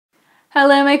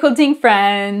Hello, my quilting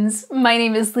friends. My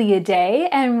name is Leah Day,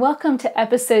 and welcome to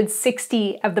episode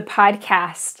 60 of the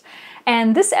podcast.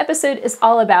 And this episode is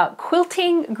all about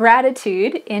quilting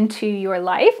gratitude into your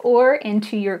life or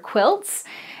into your quilts.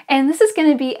 And this is going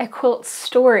to be a quilt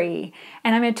story.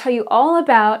 And I'm going to tell you all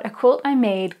about a quilt I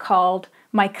made called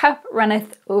My Cup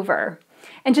Runneth Over.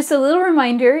 And just a little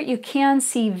reminder, you can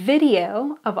see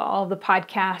video of all the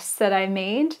podcasts that I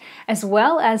made, as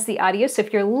well as the audio. So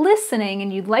if you're listening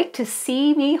and you'd like to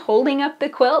see me holding up the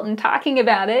quilt and talking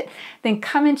about it, then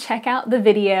come and check out the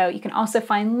video. You can also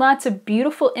find lots of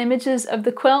beautiful images of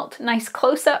the quilt, nice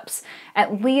close-ups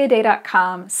at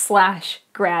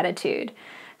leahday.com/gratitude.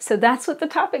 So that's what the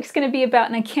topic's going to be about,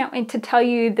 and I can't wait to tell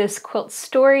you this quilt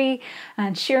story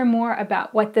and share more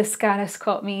about what this goddess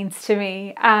quilt means to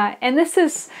me. And this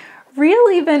has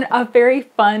really been a very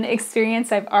fun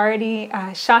experience. I've already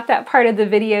shot that part of the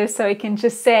video, so I can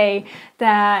just say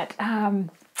that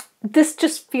this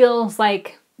just feels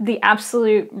like the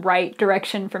absolute right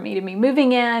direction for me to be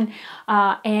moving in,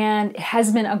 and it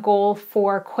has been a goal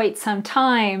for quite some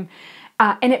time,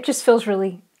 and it just feels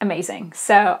really amazing.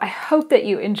 So I hope that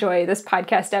you enjoy this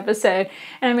podcast episode,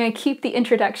 and I'm going to keep the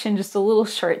introduction just a little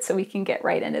short so we can get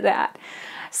right into that.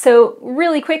 So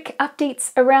really quick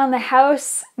updates around the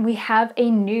house. We have a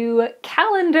new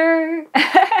calendar.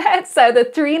 So the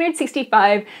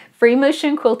 365 Free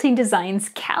Motion Quilting Designs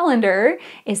calendar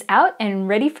is out and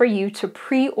ready for you to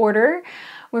pre-order.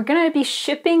 We're going to be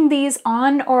shipping these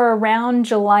on or around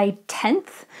July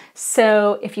 10th.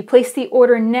 So if you place the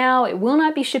order now, it will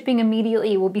not be shipping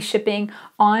immediately. It will be shipping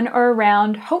on or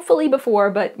around, hopefully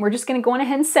before, but we're just going to go on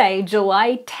ahead and say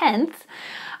July 10th.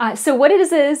 So what it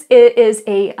is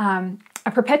a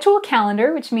perpetual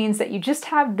calendar, which means that you just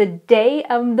have the day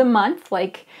of the month,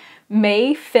 like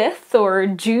May 5th or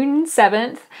June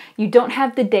 7th. You don't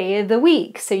have the day of the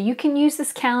week. So you can use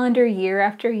this calendar year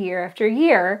after year after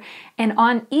year. And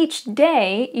on each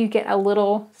day, you get a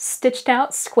little stitched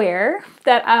out square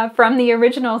that from the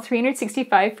original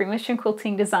 365 Free Motion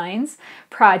Quilting Designs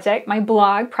project, my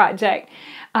blog project.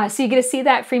 So you get to see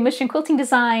that free motion quilting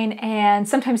design, and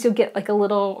sometimes you'll get like a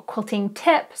little quilting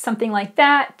tip, something like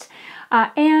that.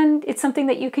 And it's something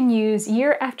that you can use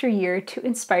year after year to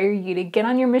inspire you to get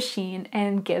on your machine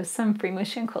and give some free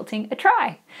motion quilting a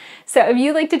try. So if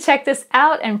you'd like to check this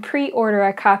out and pre-order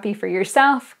a copy for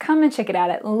yourself, come and check it out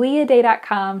at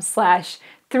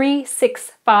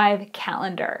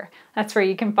leahday.com/365calendar. That's where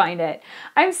you can find it.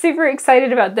 I'm super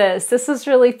excited about this. This is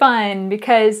really fun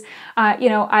because,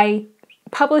 I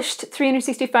published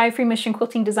 365 Free Motion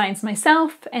Quilting Designs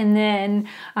myself, and then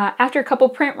after a couple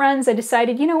print runs, I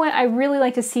decided, you know what, I really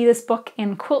like to see this book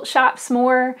in quilt shops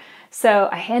more, so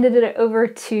I handed it over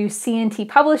to C&T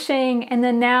Publishing, and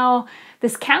then now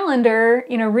this calendar,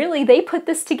 really they put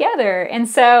this together, and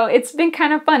so it's been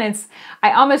kind of fun.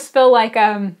 I almost feel like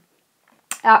a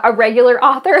regular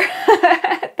author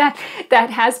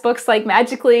that has books like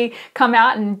magically come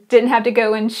out and didn't have to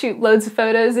go and shoot loads of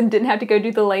photos and didn't have to go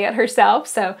do the layout herself.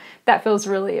 So that feels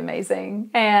really amazing.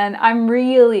 And I'm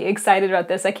really excited about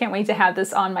this. I can't wait to have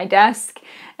this on my desk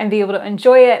and be able to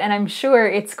enjoy it. And I'm sure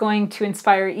it's going to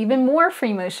inspire even more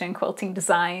free motion quilting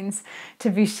designs to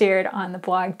be shared on the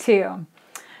blog too.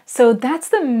 So that's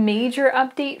the major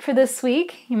update for this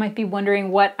week. You might be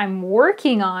wondering what I'm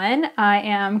working on. I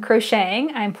am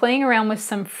crocheting. I'm playing around with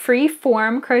some free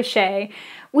form crochet,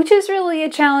 which is really a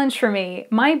challenge for me.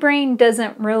 My brain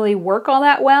doesn't really work all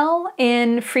that well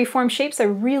in free form shapes. I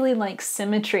really like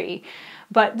symmetry.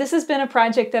 But this has been a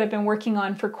project that I've been working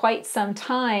on for quite some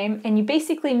time, and you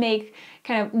basically make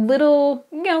kind of little,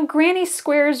 granny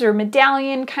squares or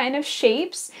medallion kind of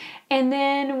shapes, and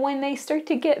then when they start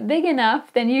to get big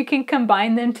enough, then you can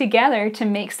combine them together to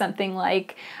make something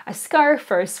like a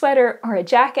scarf or a sweater or a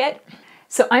jacket.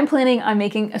 So I'm planning on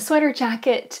making a sweater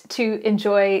jacket to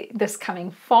enjoy this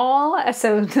coming fall.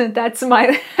 So that's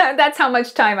how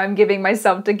much time I'm giving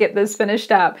myself to get this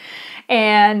finished up.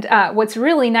 And what's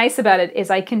really nice about it is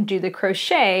I can do the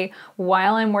crochet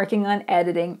while I'm working on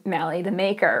editing Mally the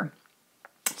Maker.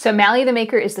 So Mally the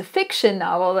Maker is the fiction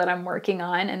novel that I'm working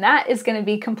on, and that is going to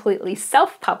be completely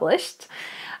self-published.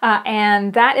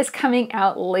 And that is coming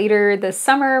out later this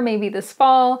summer, maybe this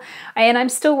fall, and I'm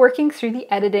still working through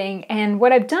the editing. And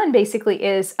what I've done basically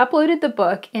is uploaded the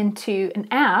book into an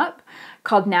app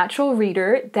called Natural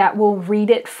Reader that will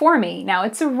read it for me. Now,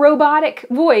 it's a robotic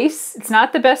voice. It's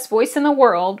not the best voice in the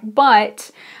world,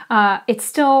 but it's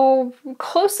still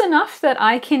close enough that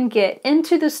I can get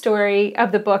into the story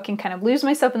of the book and kind of lose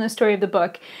myself in the story of the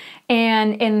book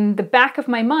and in the back of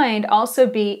my mind also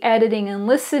be editing and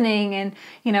listening and,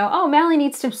 oh, Mally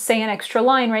needs to say an extra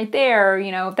line right there,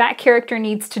 or, that character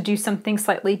needs to do something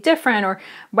slightly different, or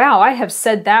wow, I have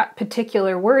said that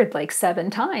particular word like 7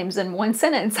 times in one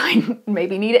sentence. I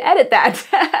maybe need to edit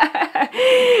that.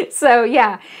 So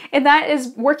yeah, and that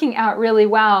is working out really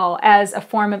well as a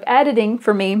form of editing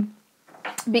for me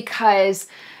because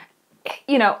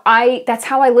that's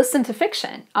how I listen to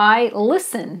fiction. I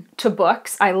listen to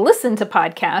books, I listen to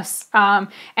podcasts,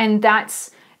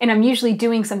 and I'm usually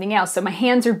doing something else. So my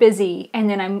hands are busy, and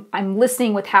then I'm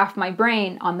listening with half my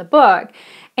brain on the book.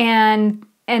 And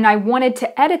I wanted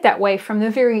to edit that way from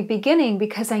the very beginning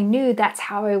because I knew that's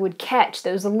how I would catch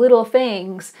those little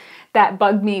things that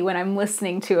bug me when I'm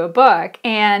listening to a book.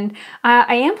 And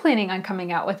I am planning on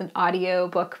coming out with an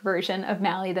audiobook version of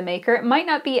Mally the Maker. It might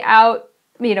not be out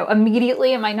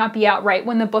immediately. It might not be out right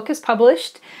when the book is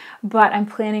published, but I'm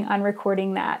planning on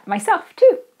recording that myself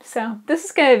too. So this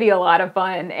is going to be a lot of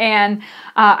fun, and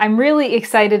I'm really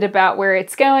excited about where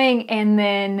it's going, and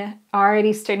then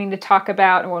already starting to talk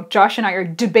about, well, Josh and I are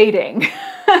debating.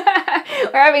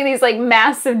 We're having these like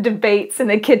massive debates in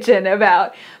the kitchen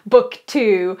about book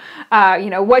 2,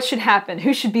 what should happen,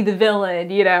 who should be the villain,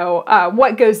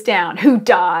 what goes down, who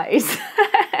dies.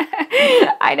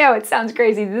 I know it sounds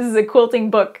crazy. This is a quilting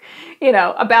book,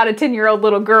 about a 10-year-old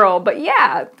little girl, but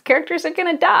yeah, characters are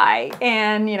gonna die,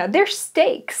 and there's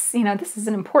stakes. This is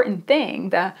an important thing.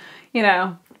 The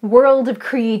world of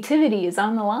creativity is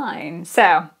on the line. So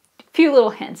a few little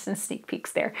hints and sneak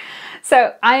peeks there.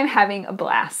 So I'm having a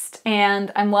blast,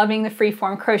 and I'm loving the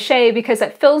freeform crochet because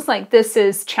it feels like this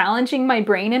is challenging my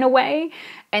brain in a way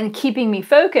and keeping me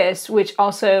focused, which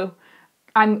also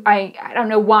I don't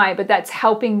know why, but that's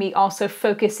helping me also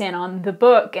focus in on the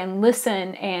book and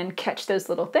listen and catch those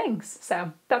little things.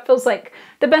 So that feels like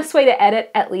the best way to edit,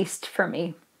 at least for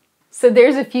me. So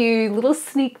there's a few little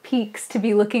sneak peeks to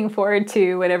be looking forward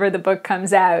to whenever the book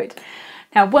comes out.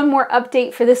 Now, one more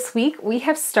update for this week. We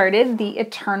have started the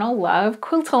Eternal Love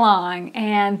Quilt-Along,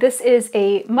 and this is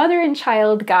a mother and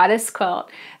child goddess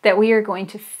quilt that we are going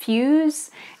to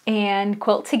fuse and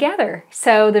quilt together.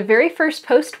 So the very first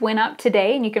post went up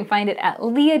today, and you can find it at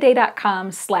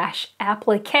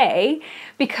leahday.com/applique,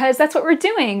 because that's what we're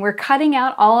doing. We're cutting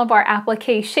out all of our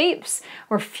applique shapes.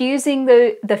 We're fusing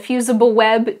the fusible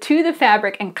web to the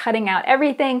fabric and cutting out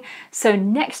everything. So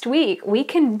next week we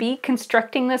can be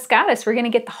constructing this goddess. We're going to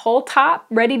get the whole top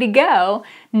ready to go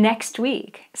next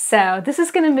week. So this is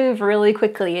going to move really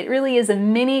quickly. It really is a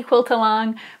mini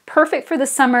quilt-along, perfect for the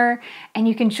summer, and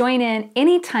you can join in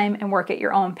anytime and work at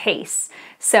your own pace.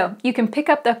 So you can pick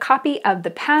up the copy of the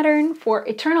pattern for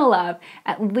Eternal Love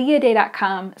at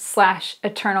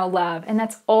leahday.com/eternal love, and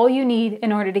that's all you need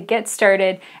in order to get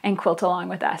started and quilt along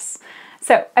with us.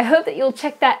 So I hope that you'll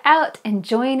check that out and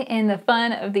join in the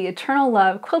fun of the Eternal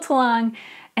Love Quilt-Along,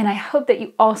 and I hope that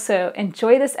you also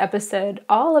enjoy this episode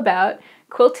all about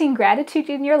quilting gratitude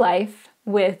in your life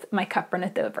with my cup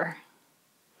runneth over.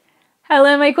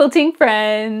 Hello, my quilting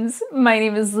friends. My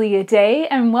name is Leah Day,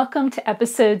 and welcome to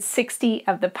episode 60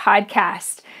 of the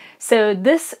podcast. So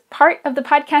this part of the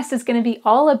podcast is going to be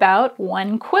all about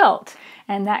one quilt,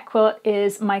 and that quilt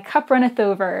is My Cup Runneth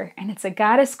Over, and it's a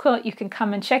goddess quilt. You can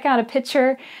come and check out a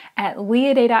picture at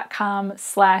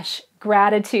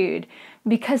leahday.com/gratitude,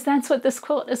 because that's what this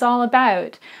quilt is all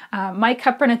about. My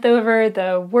Cup Runneth Over,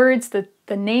 the words, the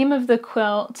name of the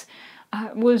quilt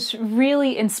was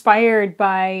really inspired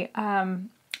by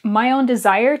my own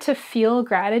desire to feel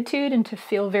gratitude and to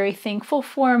feel very thankful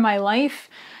for my life.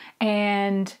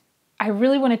 And I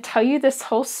really want to tell you this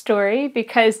whole story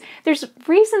because there's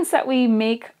reasons that we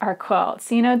make our quilts.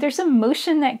 There's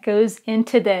emotion that goes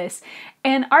into this.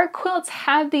 And our quilts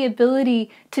have the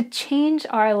ability to change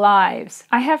our lives.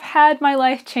 I have had my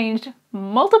life changed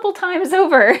multiple times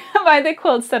over by the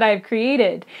quilts that I've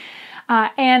created.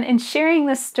 And in sharing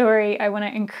this story, I want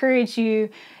to encourage you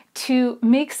to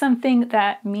make something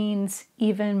that means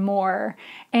even more,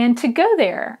 and to go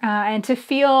there and to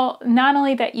feel not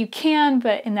only that you can,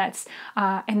 but and that's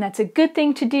a good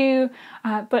thing to do,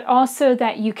 but also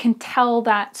that you can tell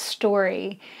that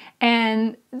story.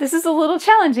 And this is a little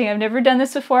challenging. I've never done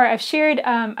this before. I've shared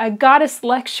a goddess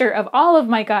lecture of all of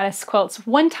my goddess quilts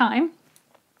one time,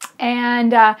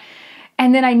 and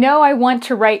then I know I want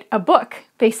to write a book,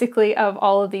 basically, of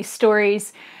all of these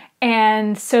stories.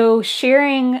 And so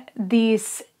sharing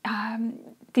these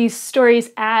stories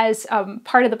as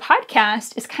part of the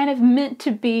podcast is kind of meant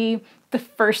to be the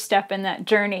first step in that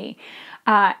journey.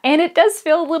 And it does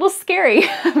feel a little scary.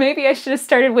 Maybe I should have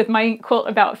started with my quilt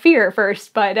about fear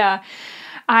first, but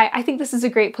I think this is a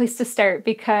great place to start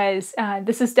because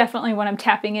this is definitely what I'm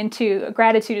tapping into.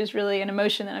 Gratitude is really an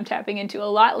emotion that I'm tapping into a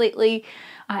lot lately.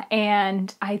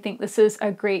 And I think this is a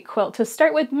great quilt to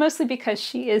start with, mostly because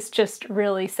she is just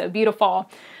really so beautiful.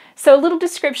 So a little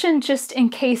description, just in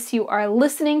case you are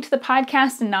listening to the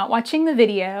podcast and not watching the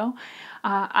video.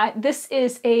 This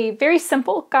is a very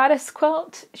simple goddess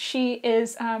quilt. She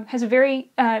is has a very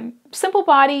simple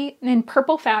body in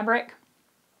purple fabric,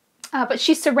 but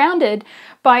she's surrounded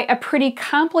by a pretty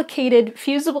complicated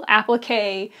fusible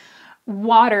applique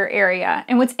water area.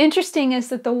 And what's interesting is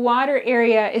that the water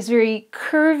area is very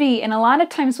curvy, and a lot of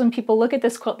times when people look at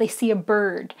this quilt, they see a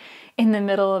bird in the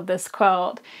middle of this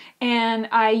quilt. And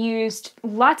I used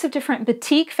lots of different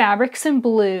batik fabrics in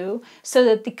blue so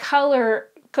that the color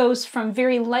goes from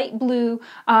very light blue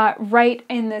right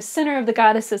in the center of the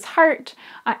goddess's heart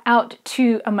out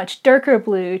to a much darker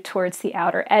blue towards the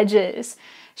outer edges.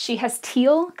 She has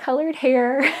teal colored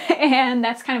hair and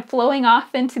that's kind of flowing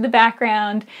off into the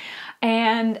background.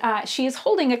 And she is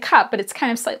holding a cup, but it's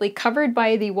kind of slightly covered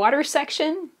by the water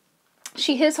section.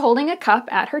 She is holding a cup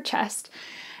at her chest.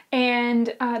 And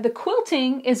the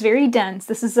quilting is very dense.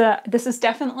 This is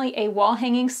definitely a wall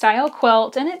hanging style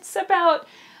quilt, and it's about,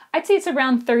 I'd say it's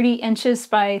around 30 inches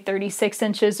by 36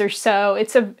 inches or so.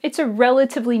 It's a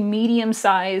relatively medium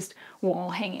sized wall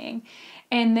hanging.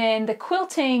 And then the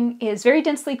quilting is very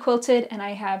densely quilted, and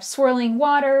I have swirling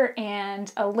water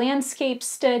and a landscape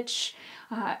stitch.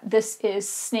 This is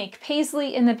snake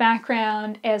paisley in the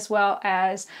background, as well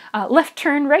as left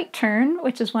turn, right turn,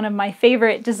 which is one of my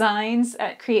favorite designs.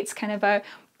 It creates kind of a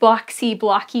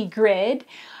blocky grid.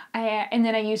 And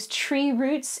then I use tree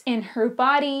roots in her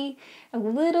body, a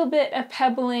little bit of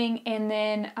pebbling, and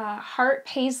then heart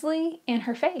paisley in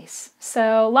her face.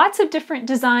 So lots of different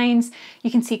designs.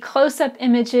 You can see close-up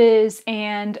images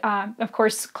and of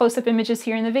course close-up images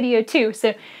here in the video too.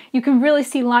 So you can really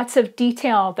see lots of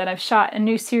detail that I've shot a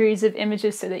new series of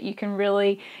images so that you can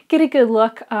really get a good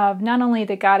look of not only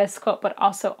the goddess quilt but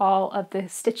also all of the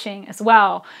stitching as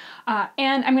well.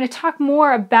 And I'm going to talk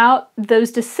more about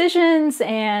those decisions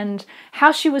and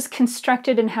how she was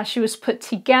constructed and how she was put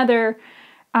together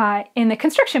in the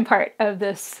construction part of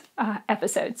this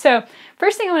episode. So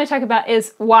first thing I want to talk about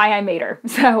is why I made her.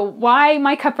 So why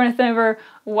my cup runneth over,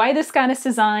 why this goddess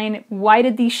design, why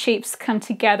did these shapes come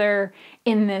together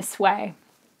in this way?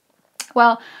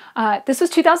 Well, this was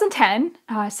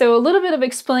 2010, so a little bit of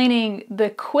explaining the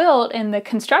quilt and the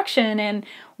construction and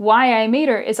why I made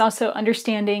her is also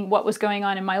understanding what was going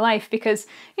on in my life, because,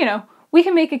 you know, we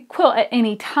can make a quilt at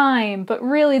any time, but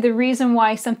really the reason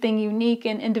why something unique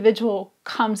and individual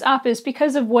comes up is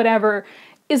because of whatever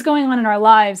is going on in our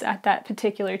lives at that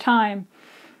particular time.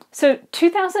 So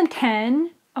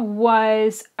 2010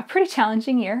 was a pretty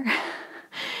challenging year.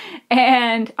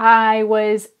 And I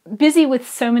was busy with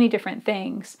so many different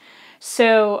things.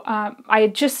 So I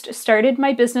had just started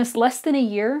my business less than a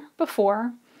year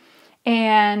before.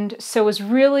 And so was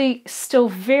really still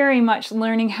very much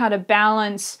learning how to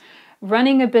balance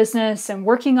running a business and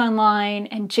working online.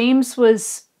 And James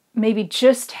was maybe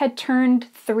just had turned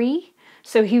 3.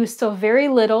 So he was still very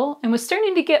little and was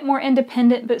starting to get more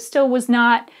independent, but still was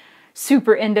not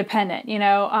super independent, you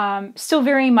know, still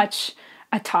very much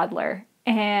a toddler.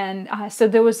 And so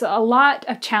there was a lot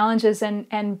of challenges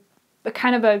and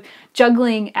kind of a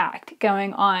juggling act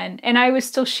going on. And I was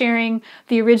still sharing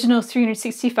the original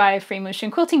 365 free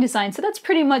motion quilting design. So that's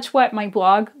pretty much what my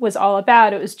blog was all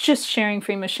about. It was just sharing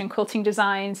free motion quilting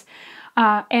designs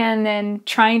and then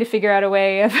trying to figure out a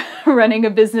way of running a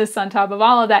business on top of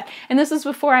all of that. And this was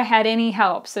before I had any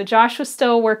help. So Josh was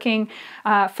still working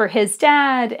for his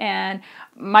dad, and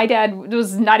my dad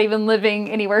was not even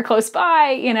living anywhere close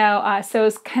by, you know, so it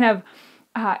was kind of,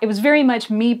 it was very much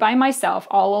me by myself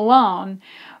all alone.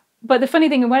 But the funny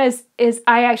thing is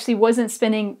I actually wasn't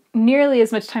spending nearly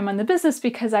as much time on the business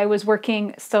because I was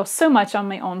working still so much on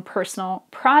my own personal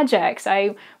projects.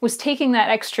 I was taking that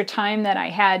extra time that I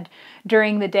had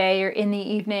during the day or in the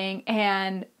evening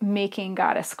and making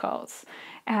goddess quilts.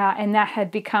 And that had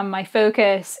become my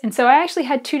focus. And so I actually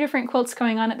had 2 different quilts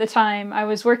going on at the time. I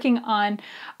was working on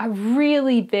a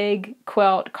really big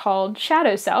quilt called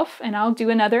Shadow Self, and I'll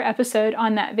do another episode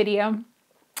on that video,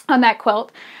 on that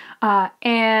quilt.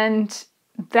 And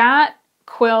that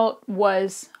quilt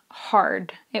was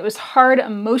hard. It was hard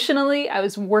emotionally. I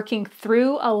was working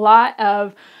through a lot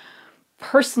of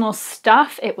personal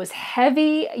stuff. It was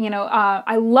heavy. You know,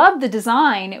 I loved the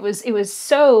design. It was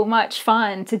so much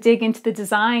fun to dig into the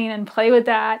design and play with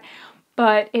that,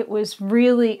 but it was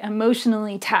really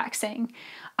emotionally taxing.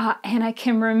 And I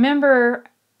can remember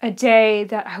a day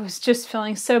that I was just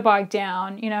feeling so bogged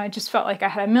down. You know, I just felt like I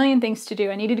had a million things to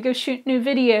do. I needed to go shoot new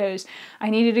videos. I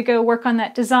needed to go work on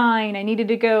that design. I needed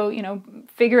to go, you know,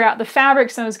 figure out the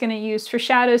fabrics I was going to use for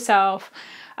Shadow Self.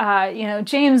 You know,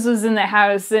 James was in the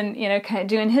house and, you know, kind of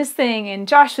doing his thing, and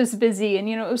Josh was busy, and,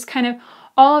 you know, it was kind of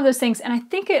all of those things. And I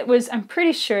think I'm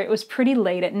pretty sure it was pretty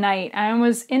late at night. I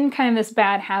was in kind of this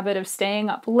bad habit of staying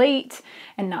up late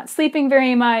and not sleeping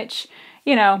very much.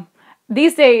 You know,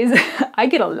 these days I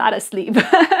get a lot of sleep,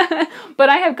 but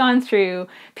I have gone through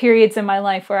periods in my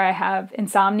life where I have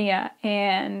insomnia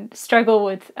and struggle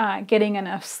with getting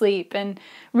enough sleep, and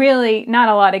really not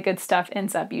a lot of good stuff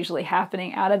ends up usually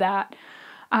happening out of that.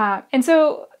 And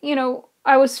so, you know,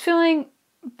 I was feeling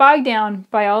bogged down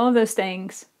by all of those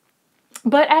things.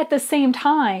 But at the same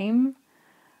time,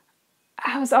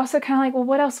 I was also kind of like, well,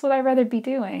 what else would I rather be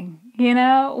doing? You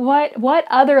know, what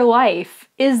other life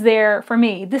is there for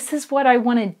me? This is what I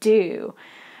want to do.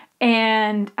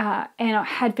 And I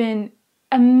had been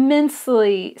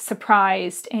immensely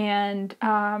surprised and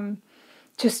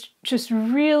just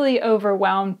really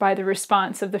overwhelmed by the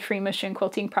response of the Free Motion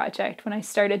Quilting Project when I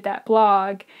started that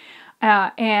blog,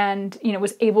 and, you know,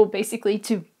 was able basically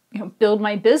to, you know, build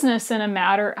my business in a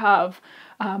matter of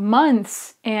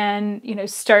months, and, you know,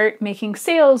 start making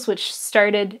sales, which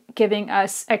started giving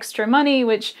us extra money,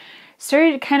 which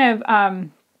started to kind of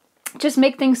just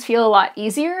make things feel a lot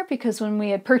easier, because when we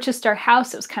had purchased our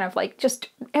house, it was kind of like just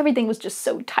everything was just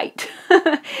so tight.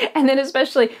 And then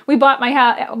especially we bought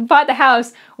the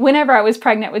house whenever I was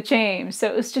pregnant with James, so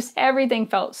it was just everything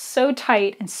felt so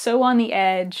tight and so on the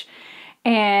edge,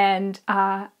 and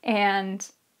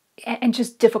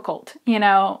just difficult, you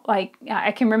know. Like,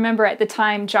 I can remember at the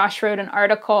time Josh wrote an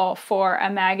article for a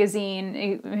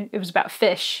magazine. It was about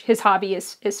fish. His hobby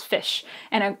is fish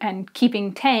and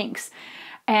keeping tanks.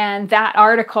 And that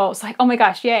article was like, oh my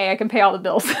gosh, yay, I can pay all the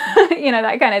bills, you know,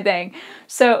 that kind of thing.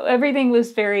 So everything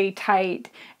was very tight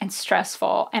and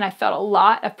stressful. And I felt a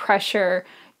lot of pressure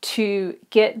to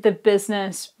get the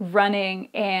business running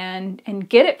and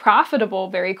get it profitable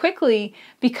very quickly,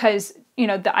 because, you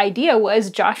know, the idea was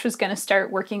Josh was going to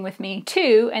start working with me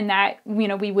too, and that, you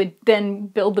know, we would then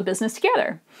build the business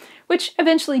together, which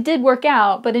eventually did work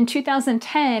out. But in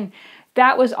 2010,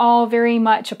 that was all very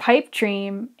much a pipe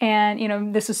dream. And, you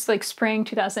know, this was like spring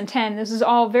 2010. This is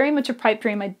all very much a pipe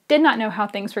dream. I did not know how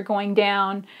things were going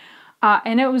down.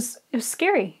 And it was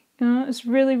scary. You know, it was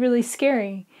really, really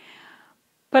scary.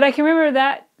 But I can remember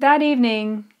that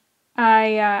evening,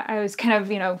 I was kind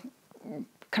of, you know,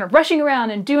 kind of rushing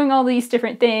around and doing all these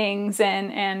different things,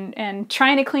 and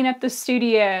trying to clean up the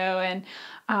studio,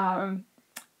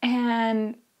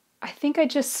 and I think I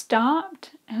just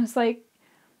stopped and was like,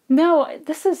 no,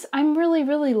 I'm really,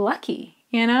 really lucky,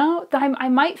 you know? I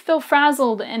might feel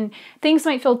frazzled and things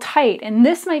might feel tight, and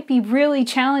this might be really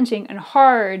challenging and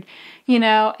hard, you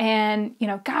know, and, you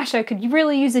know, gosh, I could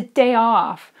really use a day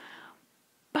off,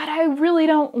 but I really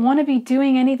don't want to be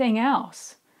doing anything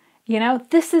else. You know,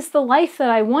 this is the life that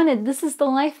I wanted. This is the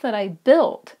life that I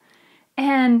built.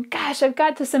 And gosh, I've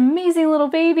got this amazing little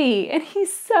baby, and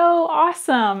he's so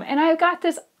awesome. And I've got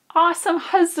this awesome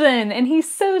husband, and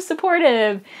he's so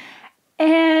supportive.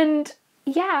 And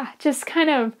yeah, just kind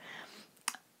of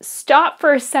stopped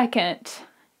for a second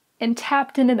and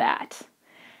tapped into that.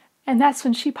 And that's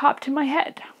when she popped in my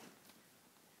head.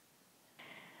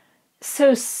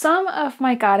 So some of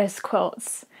my goddess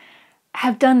quilts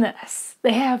have done this.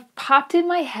 They have popped in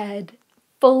my head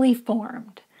fully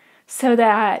formed, so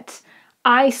that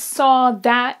I saw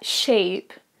that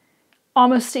shape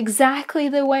almost exactly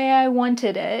the way I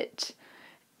wanted it,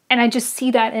 and I just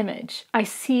see that image. I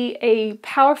see a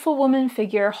powerful woman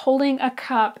figure holding a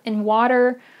cup and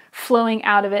water flowing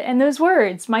out of it, and those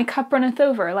words, "My cup runneth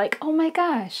over," like, oh my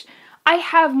gosh, I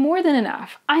have more than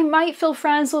enough. I might feel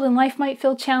frazzled and life might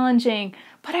feel challenging,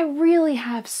 but I really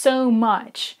have so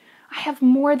much. I have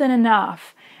more than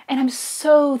enough, and I'm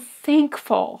so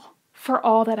thankful for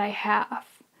all that I have.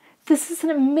 This is an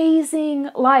amazing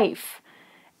life,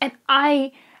 and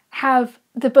I have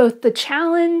both the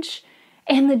challenge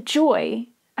and the joy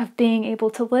of being able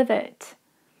to live it.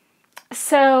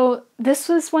 So this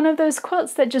was one of those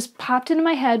quilts that just popped into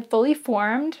my head, fully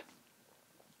formed,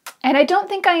 and I don't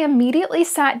think I immediately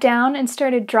sat down and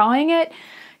started drawing it.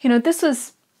 You know, this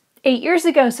was 8 years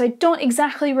ago, so I don't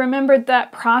exactly remember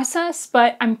that process,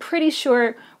 but I'm pretty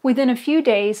sure within a few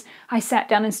days I sat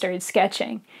down and started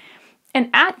sketching. And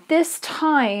at this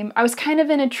time, I was kind of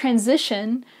in a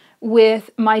transition with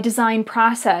my design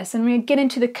process, and we're going to get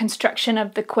into the construction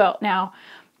of the quilt now,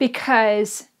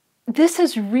 because this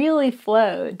has really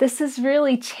flowed. This has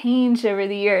really changed over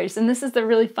the years. And this is the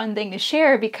really fun thing to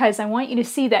share, because I want you to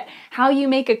see that how you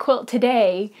make a quilt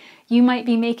today, you might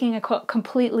be making a quilt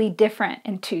completely different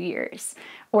in 2 years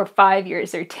or 5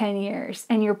 years or 10 years.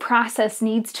 And your process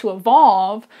needs to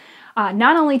evolve,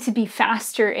 not only to be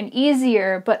faster and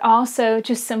easier, but also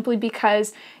just simply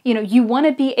because, you know, you want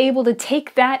to be able to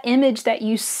take that image that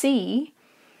you see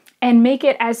and make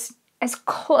it as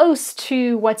close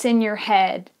to what's in your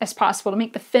head as possible, to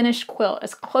make the finished quilt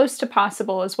as close to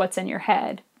possible as what's in your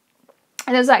head.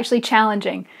 And it was actually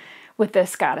challenging with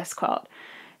this goddess quilt.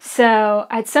 So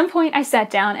at some point I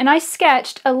sat down and I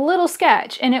sketched a little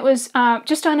sketch, and it was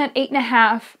just on an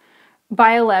 8.5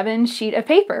 by 11 sheet of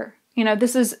paper. You know,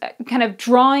 this is kind of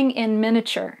drawing in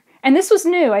miniature. And this was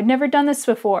new. I'd never done this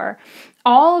before.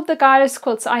 All of the goddess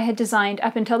quilts I had designed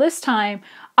up until this time,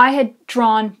 I had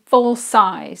drawn full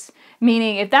size.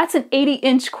 Meaning if that's an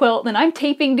 80-inch quilt, then I'm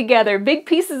taping together big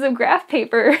pieces of graph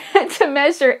paper to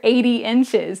measure 80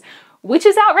 inches, which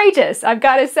is outrageous, I've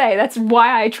got to say. That's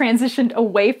why I transitioned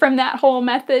away from that whole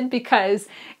method, because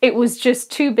it was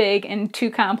just too big and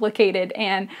too complicated,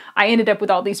 and I ended up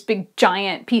with all these big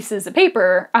giant pieces of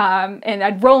paper, and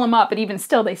I'd roll them up, but even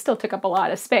still, they still took up a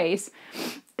lot of space.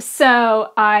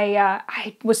 So I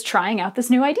was trying out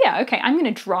this new idea. Okay, I'm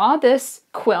going to draw this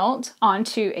quilt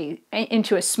into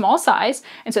a small size,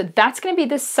 and so that's going to be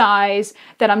the size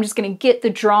that I'm just going to get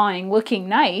the drawing looking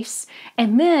nice,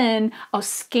 and then I'll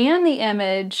scan the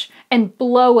image and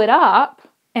blow it up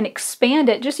and expand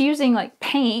it just using like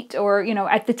paint, or, you know,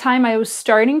 at the time I was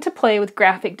starting to play with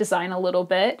graphic design a little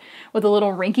bit with a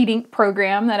little rinky-dink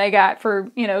program that I got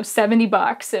for, you know, 70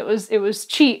 bucks. It was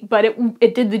cheap, but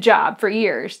it did the job for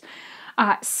years.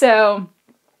 So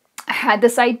I had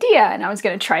this idea and I was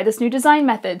going to try this new design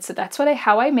method. So that's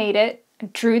how I made it. I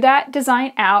drew that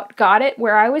design out, got it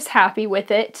where I was happy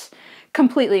with it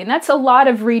completely. And that's a lot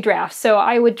of redrafts. So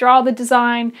I would draw the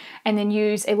design and then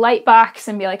use a light box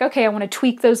and be like, okay, I want to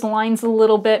tweak those lines a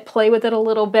little bit, play with it a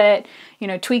little bit, you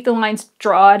know, tweak the lines,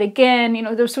 draw it again. You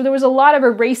know, so there was a lot of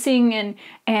erasing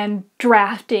and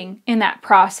drafting in that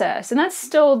process. And that's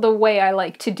still the way I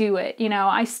like to do it. You know,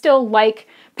 I still like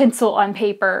pencil on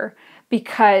paper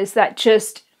because that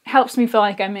just helps me feel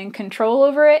like I'm in control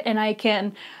over it, and I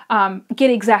can get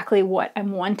exactly what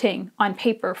I'm wanting on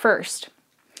paper first.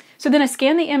 So then I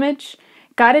scanned the image,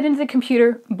 got it into the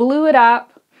computer, blew it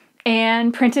up,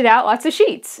 and printed out lots of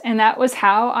sheets. And that was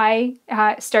how I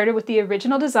started with the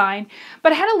original design.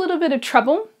 But I had a little bit of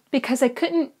trouble because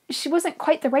she wasn't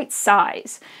quite the right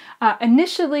size.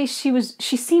 Initially, she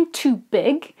seemed too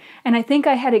big, and I think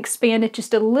I had expanded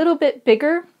just a little bit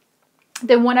bigger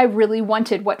than what I really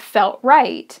wanted, what felt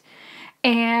right.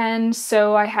 And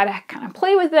so I had to kind of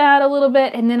play with that a little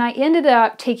bit, and then I ended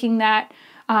up taking that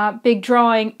big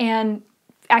drawing and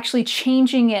actually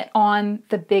changing it on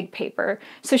the big paper.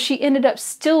 So she ended up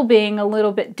still being a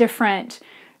little bit different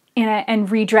and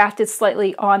redrafted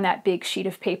slightly on that big sheet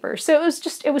of paper. So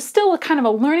it was still a kind of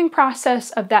a learning process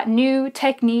of that new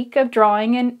technique of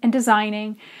drawing and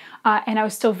designing, and I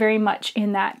was still very much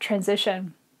in that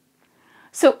transition.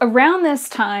 So around this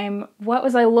time, what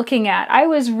was I looking at? I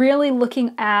was really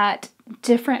looking at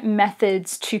different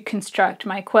methods to construct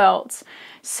my quilts.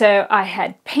 So I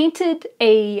had painted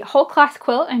a whole cloth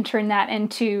quilt and turned that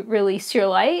into Release Your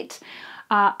Light.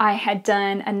 I had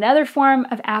done another form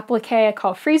of applique I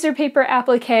call freezer paper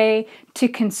applique to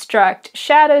construct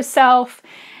Shadow Self.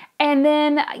 And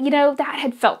then, you know, that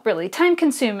had felt really time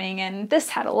consuming, and this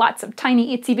had lots of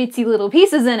tiny itsy bitsy little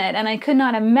pieces in it, and I could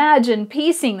not imagine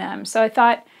piecing them. So I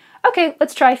thought, okay,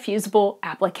 let's try fusible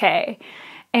applique.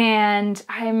 And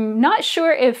I'm not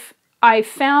sure if I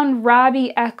found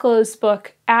Robbie Eklow's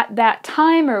book at that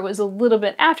time or it was a little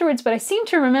bit afterwards, but I seem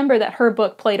to remember that her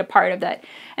book played a part of that.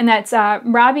 And that's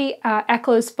Robbie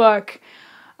Eklow's book,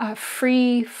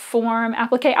 Free Form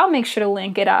Applique. I'll make sure to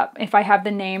link it up if I have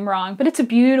the name wrong, but it's a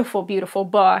beautiful, beautiful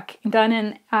book done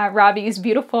in Robbie's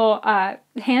beautiful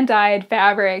hand-dyed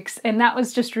fabrics, and that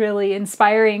was just really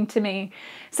inspiring to me.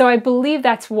 So I believe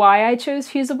that's why I chose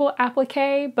fusible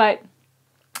applique, but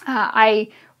I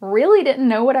really didn't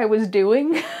know what I was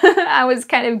doing. I was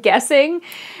kind of guessing.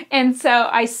 And so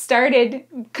I started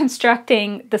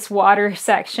constructing this water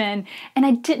section, and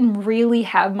I didn't really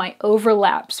have my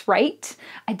overlaps right.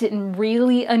 I didn't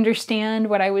really understand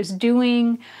what I was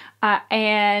doing.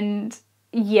 And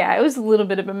yeah, it was a little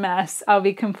bit of a mess, I'll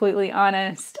be completely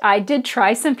honest. I did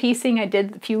try some piecing. I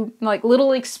did a few like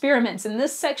little experiments, and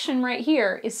this section right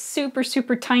here is super,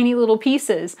 super tiny little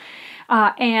pieces.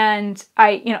 And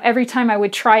every time I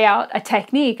would try out a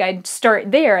technique, I'd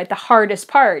start there at the hardest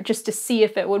part just to see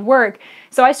if it would work.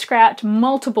 So I scrapped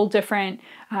multiple different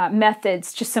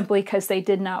methods just simply because they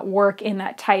did not work in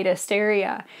that tightest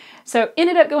area. So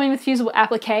ended up going with fusible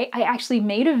applique. I actually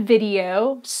made a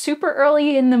video super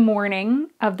early in the morning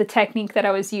of the technique that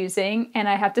I was using, and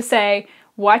I have to say,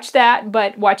 watch that,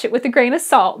 but watch it with a grain of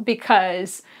salt,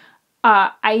 because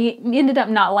I ended up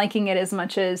not liking it as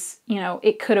much as,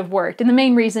 it could have worked. And the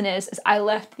main reason is I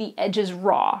left the edges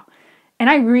raw. And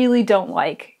I really don't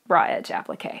like raw edge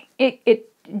applique. It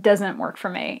doesn't work for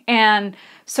me. And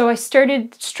so I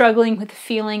started struggling with the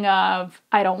feeling of,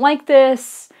 I don't like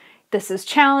this. This is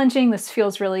challenging. This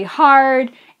feels really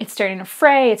hard. It's starting to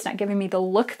fray. It's not giving me the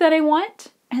look that I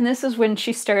want. And this is when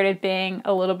she started being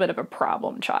a little bit of a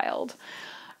problem child.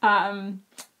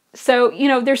 So,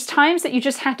 there's times that you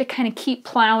just have to kind of keep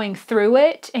plowing through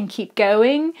it and keep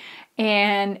going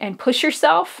and push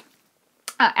yourself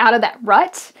out of that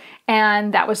rut.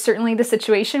 And that was certainly the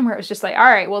situation where it was just like, all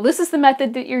right, well, this is the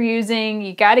method that you're using.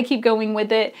 You got to keep going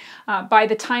with it. By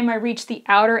the time I reached the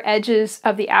outer edges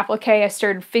of the applique, I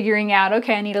started figuring out,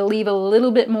 okay, I need to leave a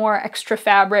little bit more extra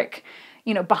fabric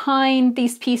behind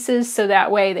these pieces, so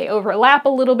that way they overlap a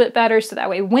little bit better, so that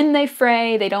way when they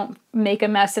fray, they don't make a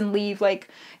mess and leave like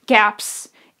gaps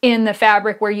in the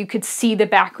fabric where you could see the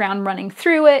background running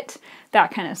through it,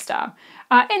 that kind of stuff.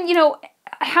 And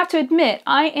I have to admit,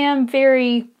 I am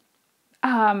very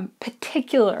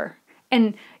particular,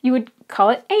 and you would call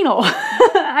it anal.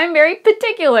 I'm very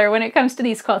particular when it comes to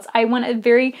these quilts. I want a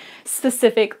very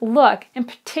specific look, and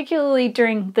particularly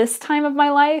during this time of my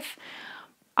life,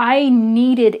 I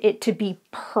needed it to be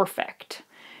perfect.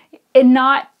 And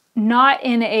not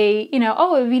in a,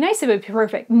 oh, it would be nice if it would be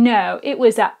perfect. No,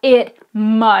 it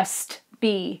must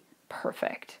be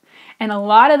perfect. And a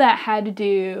lot of that had to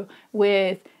do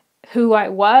with who I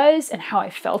was and how I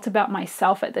felt about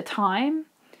myself at the time,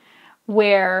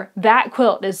 where that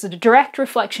quilt is a direct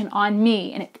reflection on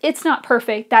me. And if it's not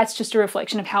perfect, that's just a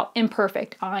reflection of how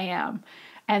imperfect I am.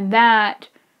 And that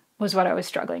was what I was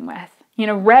struggling with.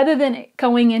 Rather than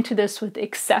going into this with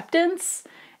acceptance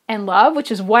and love, which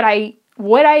is what I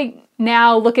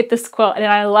now look at this quilt and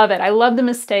I love it. I love the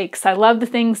mistakes. I love the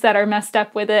things that are messed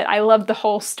up with it. I love the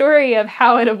whole story of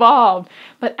how it evolved.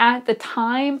 But at the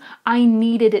time, I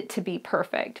needed it to be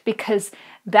perfect because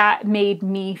that made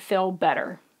me feel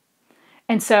better.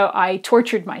 And so I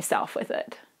tortured myself with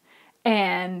it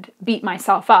and beat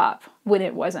myself up when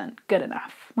it wasn't good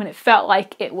enough, when it felt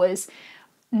like it was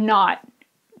not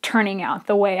turning out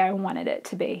the way I wanted it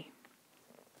to be.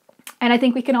 And I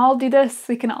think we can all do this.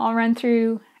 We can all run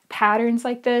through patterns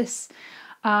like this.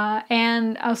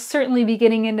 And I'll certainly be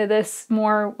getting into this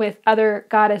more with other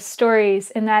goddess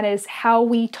stories, and that is how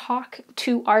we talk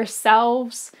to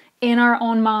ourselves in our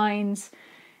own minds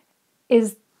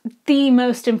is the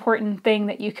most important thing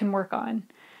that you can work on.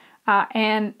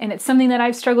 And it's something that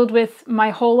I've struggled with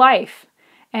my whole life.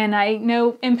 And I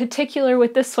know in particular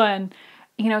with this one,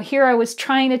 here I was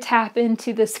trying to tap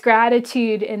into this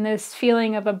gratitude and this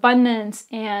feeling of abundance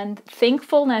and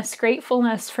thankfulness,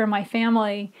 gratefulness for my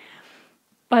family.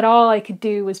 But all I could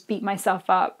do was beat myself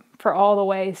up for all the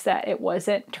ways that it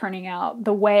wasn't turning out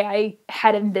the way I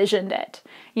had envisioned it.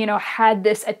 Had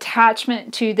this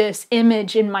attachment to this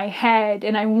image in my head,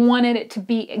 and I wanted it to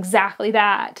be exactly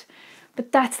that.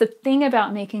 But that's the thing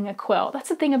about making a quilt. That's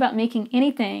the thing about making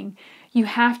anything. You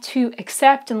have to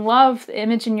accept and love the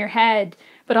image in your head,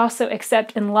 but also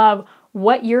accept and love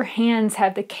what your hands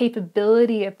have the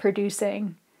capability of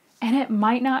producing. And it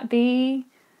might not be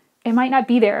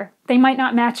there. They might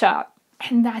not match up.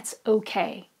 And that's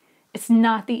okay. It's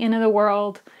not the end of the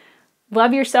world.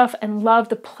 Love yourself and love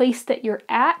the place that you're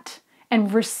at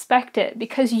and respect it,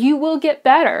 because you will get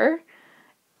better.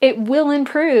 It will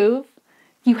improve.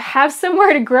 You have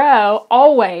somewhere to grow,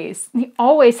 always. You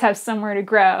always have somewhere to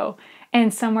grow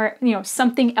and somewhere,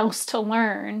 something else to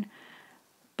learn.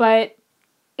 But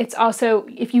it's also,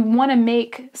 if you want to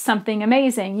make something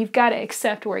amazing, you've got to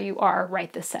accept where you are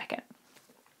right this second.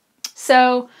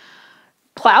 So,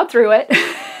 plowed through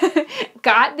it,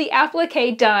 got the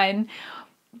applique done,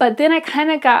 but then I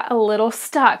kind of got a little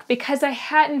stuck because I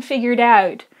hadn't figured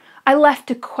out. I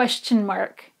left a question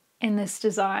mark in this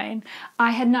design.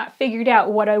 I had not figured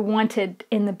out what I wanted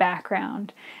in the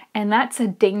background, and that's a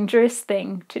dangerous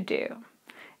thing to do.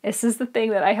 This is the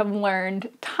thing that I have learned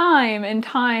time and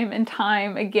time and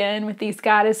time again with these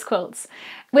goddess quilts.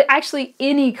 With actually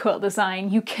any quilt design,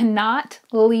 you cannot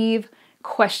leave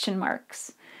question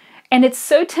marks. And it's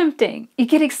so tempting. You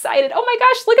get excited. Oh my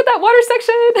gosh, look at that water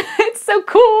section. It's so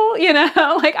cool. You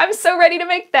know, like I'm so ready to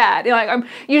make that. Like I'm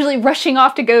usually rushing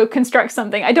off to go construct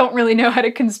something I don't really know how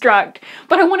to construct,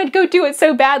 but I want to go do it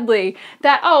so badly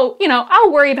that, oh, you know,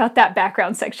 I'll worry about that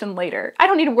background section later. I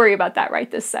don't need to worry about that right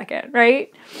this second,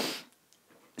 right?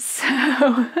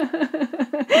 So,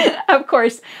 of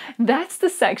course, that's the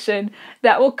section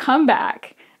that will come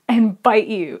back and bite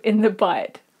you in the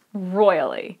butt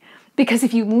royally. Because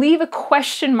if you leave a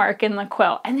question mark in the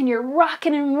quilt and then you're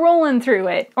rocking and rolling through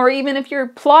it, or even if you're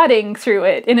plodding through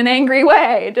it in an angry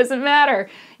way, it doesn't matter.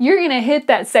 You're going to hit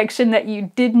that section that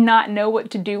you did not know what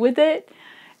to do with it,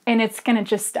 and it's going to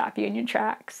just stop you in your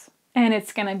tracks. And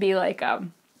it's going to be like a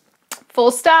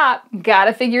full stop,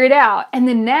 gotta figure it out. And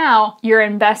then now you're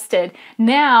invested.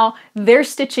 Now they're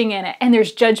stitching in it, and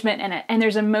there's judgment in it, and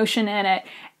there's emotion in it,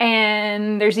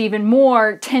 and there's even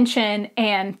more tension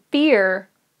and fear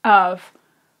of,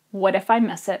 what if I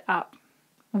mess it up?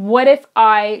 What if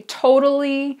I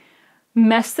totally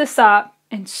mess this up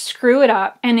and screw it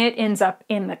up and it ends up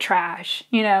in the trash?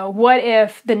 You know, what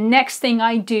if the next thing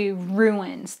I do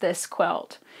ruins this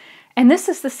quilt? And this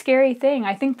is the scary thing.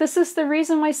 I think this is the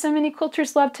reason why so many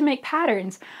quilters love to make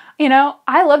patterns. You know,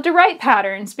 I love to write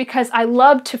patterns because I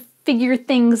love to figure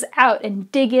things out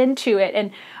and dig into it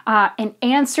and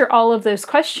answer all of those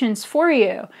questions for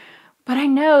you. But I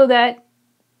know that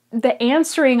the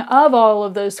answering of all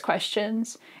of those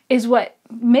questions is what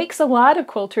makes a lot of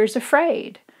quilters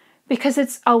afraid, because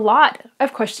it's a lot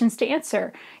of questions to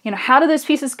answer. You know, how do those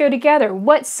pieces go together?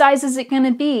 What size is it going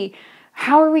to be?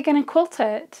 How are we going to quilt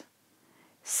it?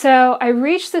 So I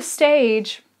reached the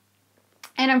stage,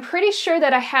 and I'm pretty sure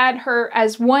that I had her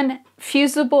as one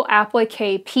fusible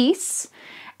applique piece.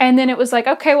 And then it was like,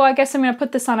 okay, well, I guess I'm going to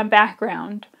put this on a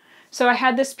background. So I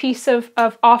had this piece of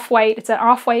off-white. It's an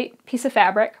off-white piece of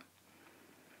fabric.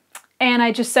 And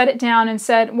I just set it down and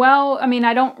said, well, I mean,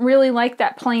 I don't really like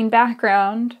that plain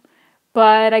background,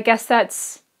 but I guess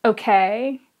that's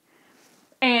okay.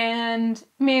 And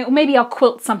maybe I'll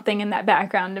quilt something in that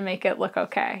background to make it look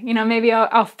okay. You know, maybe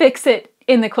I'll fix it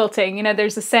in the quilting. You know,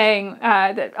 there's a saying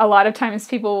that a lot of times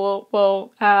people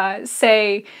will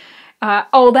say,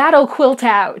 oh, that'll quilt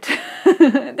out.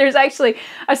 There's actually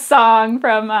a song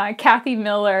from Kathy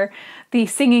Miller, the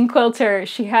singing quilter.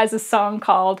 She has a song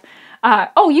called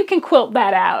oh, you can quilt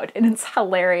that out. And it's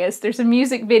hilarious. There's a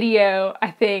music video,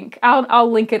 I think.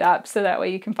 I'll link it up so that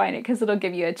way you can find it, because it'll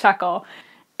give you a chuckle.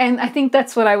 And I think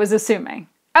that's what I was assuming.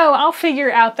 Oh, I'll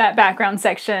figure out that background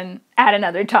section at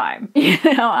another time. You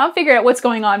know, I'll figure out what's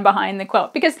going on behind the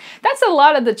quilt, because that's a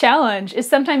lot of the challenge. Is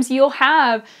sometimes you'll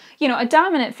have, you know, a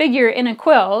dominant figure in a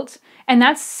quilt, and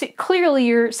that's clearly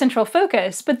your central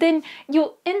focus, but then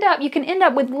you can end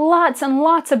up with lots and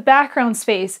lots of background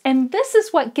space, and this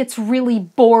is what gets really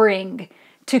boring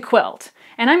to quilt.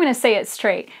 And I'm going to say it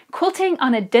straight. Quilting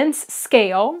on a dense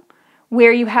scale,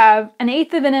 where you have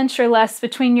 1/8 of an inch or less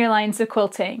between your lines of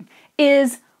quilting,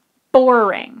 is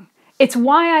boring. It's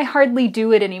why I hardly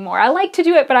do it anymore. I like to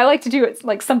do it, but I like to do it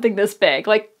like something this big,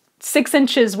 like 6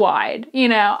 inches wide. You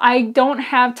know, I don't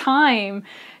have time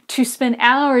to spend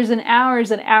hours and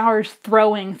hours and hours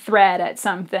throwing thread at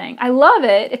something. I love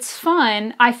it. It's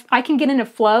fun. I can get into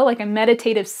flow, like a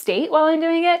meditative state while I'm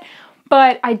doing it,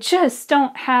 but I just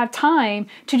don't have time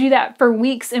to do that for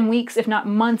weeks and weeks, if not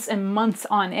months and months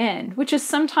on end, which is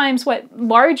sometimes what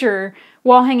larger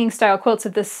wall hanging style quilts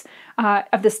of this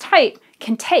type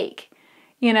can take,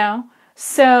 you know?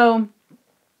 So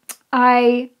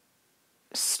I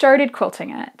started quilting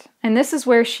it. And this is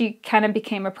where she kind of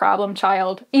became a problem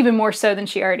child, even more so than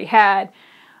she already had.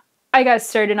 I got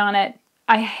started on it.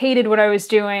 I hated what I was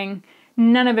doing.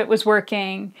 None of it was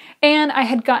working. And I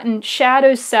had gotten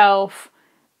Shadow Self.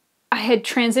 I had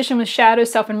transitioned with Shadow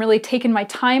Self and really taken my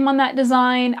time on that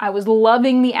design. I was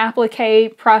loving the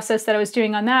applique process that I was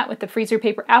doing on that with the freezer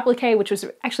paper applique, which was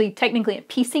actually technically a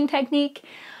piecing technique.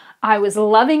 I was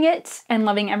loving it and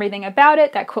loving everything about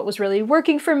it. That quilt was really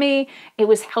working for me. It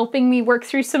was helping me work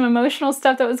through some emotional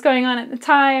stuff that was going on at the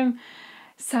time.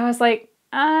 So I was like,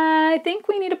 I think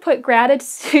we need to put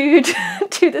gratitude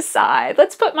to the side.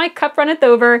 Let's put my cup runneth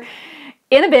over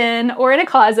in a bin or in a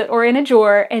closet or in a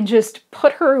drawer and just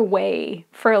put her away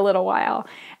for a little while.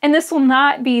 And this will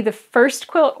not be the first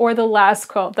quilt or the last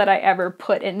quilt that I ever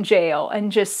put in jail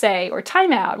and just say, or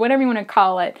timeout, whatever you want to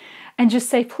call it, and just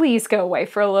say, please go away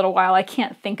for a little while. I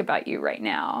can't think about you right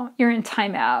now. You're in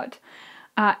timeout.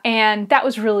 And that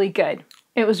was really good.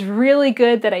 It was really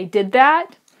good that I did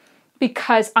that,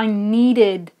 because I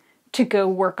needed to go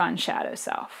work on Shadow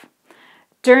Self.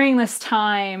 During this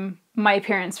time, my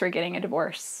parents were getting a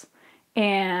divorce.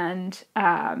 And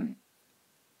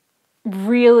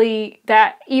really,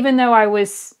 that even though I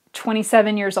was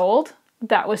 27 years old,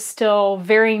 that was still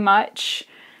very much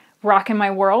rocking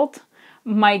my world.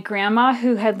 My grandma,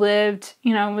 who had lived,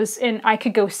 was in, I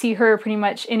could go see her pretty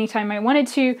much anytime I wanted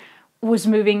to, was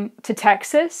moving to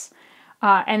Texas.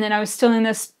 And then I was still in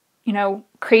this,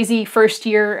 crazy first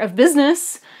year of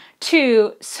business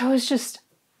too. So it was just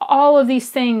all of these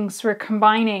things were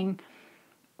combining.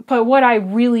 But what I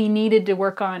really needed to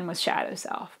work on was shadow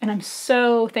self. And I'm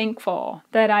so thankful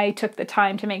that I took the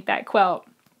time to make that quilt,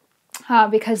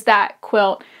 because that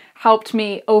quilt helped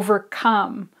me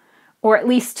overcome, or at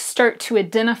least start to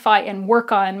identify and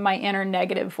work on, my inner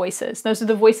negative voices. Those are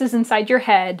the voices inside your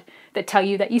head that tell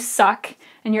you that you suck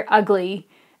and you're ugly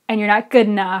and you're not good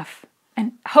enough.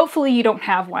 And hopefully you don't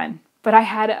have one. But I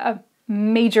had a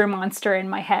major monster in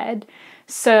my head.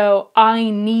 So I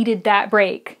needed that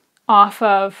break off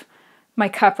of my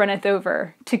cup runneth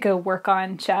over to go work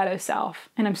on shadow self.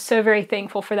 And I'm so very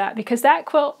thankful for that, because that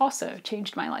quilt also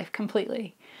changed my life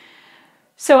completely.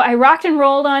 So I rocked and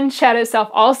rolled on shadow self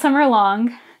all summer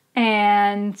long,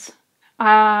 and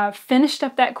finished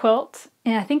up that quilt,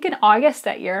 and I think in August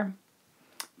that year,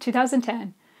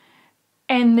 2010,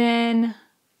 and then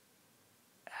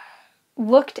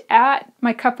looked at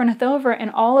my cup runneth over,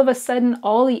 and all of a sudden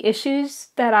all the issues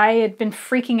that I had been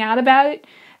freaking out about,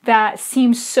 that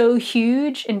seemed so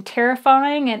huge and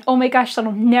terrifying, and oh my gosh,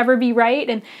 that'll never be right,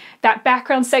 and that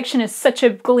background section is such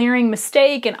a glaring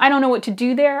mistake, and I don't know what to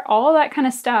do there, all that kind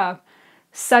of stuff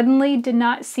suddenly did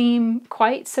not seem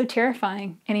quite so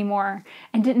terrifying anymore,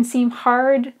 and didn't seem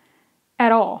hard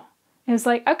at all. It was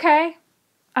like, okay,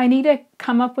 I need to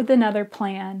come up with another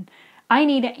plan. I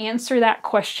need to answer that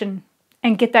question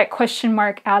and get that question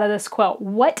mark out of this quilt.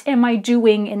 What am I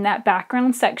doing in that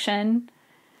background section?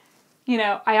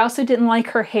 I also didn't like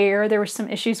her hair. There were some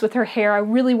issues with her hair. I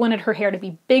really wanted her hair to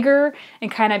be bigger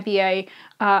and kind of be a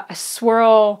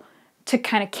swirl to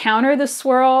kind of counter the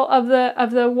swirl of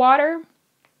the water.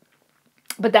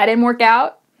 But that didn't work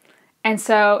out. And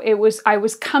so I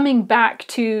was coming back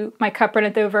to my cup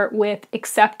runneth over with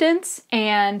acceptance,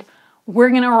 and we're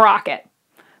going to rock it.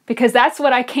 Because that's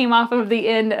what I came off of the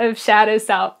end of Shadow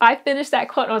Self. I finished that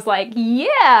quilt and I was like,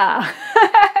 yeah,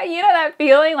 that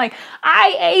feeling? Like,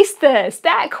 I aced this.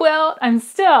 That quilt, I'm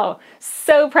still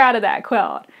so proud of that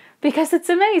quilt, because it's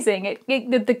amazing.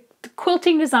 The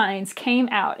quilting designs came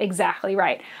out exactly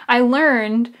right. I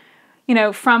learned,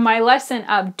 from my lesson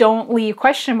of don't leave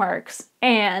question marks,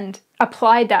 and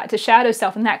applied that to Shadow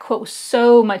Self, and that quilt was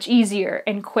so much easier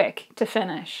and quick to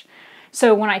finish.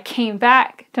 So when I came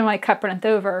back to my cup runneth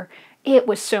over, it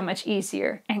was so much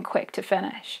easier and quick to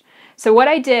finish. So what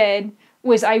I did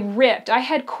was I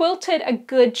had quilted a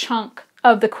good chunk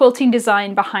of the quilting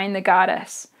design behind the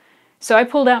goddess. So I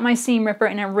pulled out my seam ripper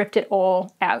and I ripped it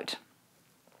all out.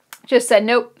 Just said,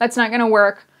 nope, that's not going to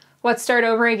work. Let's start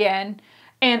over again.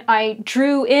 And I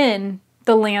drew in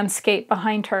the landscape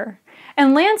behind her.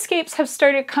 And landscapes have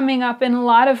started coming up in a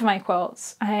lot of my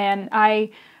quilts. And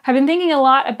I have been thinking a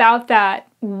lot about that,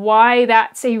 why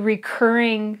that's a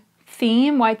recurring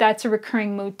theme, why that's a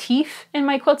recurring motif in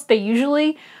my quilts. They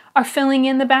usually are filling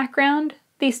in the background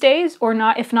these days, or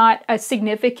not, if not a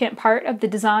significant part of the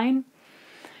design.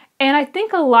 And I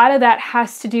think a lot of that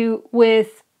has to do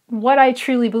with what I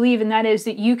truly believe, and that is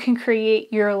that you can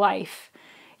create your life.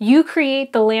 You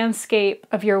create the landscape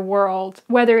of your world,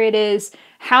 whether it is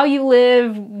how you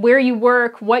live, where you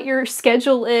work, what your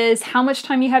schedule is, how much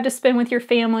time you have to spend with your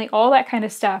family, all that kind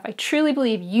of stuff. I truly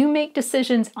believe you make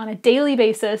decisions on a daily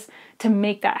basis to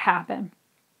make that happen,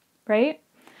 right?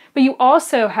 But you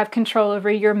also have control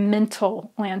over your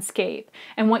mental landscape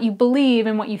and what you believe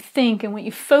and what you think and what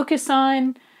you focus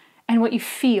on and what you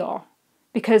feel.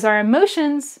 Because our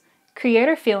emotions create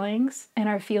our feelings, and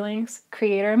our feelings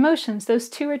create our emotions. Those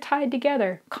two are tied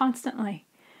together constantly.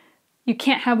 You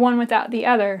can't have one without the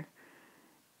other.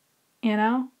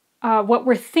 What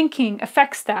we're thinking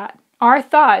affects that. Our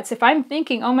thoughts, if I'm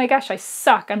thinking, oh my gosh, I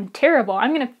suck, I'm terrible,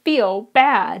 I'm going to feel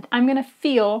bad, I'm going to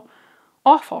feel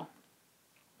awful.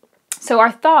 So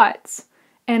our thoughts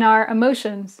and our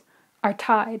emotions are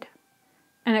tied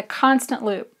in a constant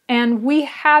loop. And we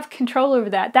have control over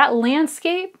that. That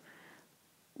landscape,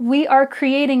 we are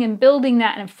creating and building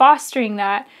that and fostering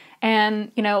that,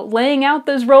 and laying out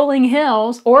those rolling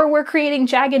hills, or we're creating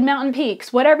jagged mountain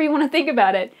peaks, whatever you want to think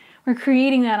about it. We're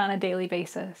creating that on a daily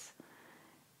basis.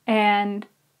 And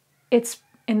it's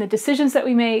in the decisions that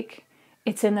we make,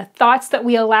 it's in the thoughts that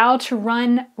we allow to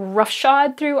run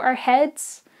roughshod through our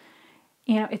heads.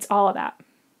 It's all of that.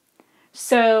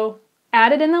 So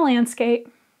added in the landscape,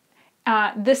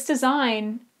 this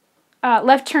design,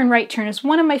 left turn, right turn, is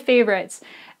one of my favorites.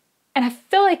 And I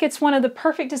feel like it's one of the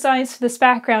perfect designs for this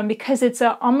background because it's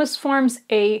almost forms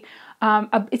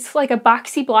it's like a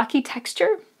boxy, blocky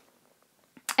texture.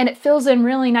 And it fills in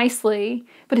really nicely,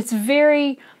 but it's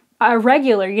very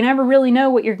regular. You never really know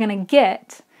what you're going to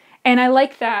get. And I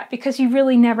like that because you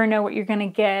really never know what you're going to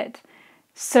get.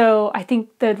 So I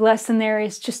think the lesson there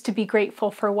is just to be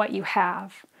grateful for what you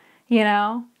have. You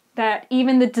know, that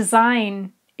even the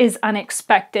design is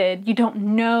unexpected. You don't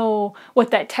know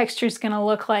what that texture is going to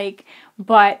look like,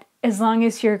 but as long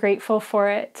as you're grateful for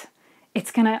it,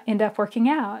 it's going to end up working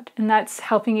out. And that's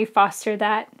helping you foster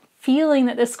that feeling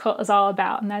that this quilt is all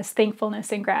about, and that's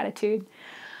thankfulness and gratitude.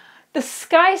 The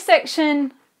sky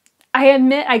section, I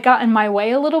admit I got in my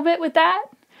way a little bit with that,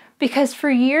 because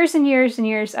for years and years and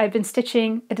years, I've been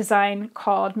stitching a design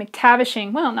called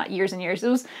McTavishing. Well, not years and years. It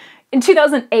was in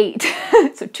 2008,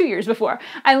 so 2 years before,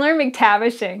 I learned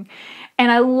McTavishing.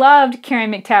 And I loved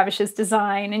Karen McTavish's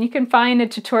design. And you can find a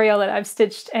tutorial that I've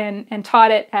stitched and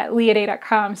taught it at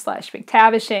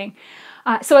leahday.com/McTavishing.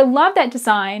 So I love that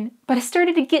design, but I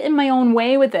started to get in my own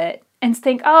way with it and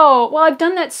think, oh, well, I've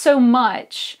done that so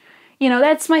much. You know,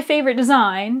 that's my favorite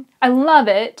design. I love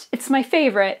it. It's my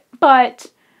favorite, but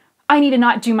I need to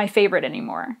not do my favorite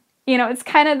anymore. You know, it's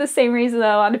kind of the same reason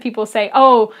that a lot of people say,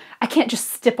 oh, I can't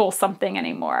just stipple something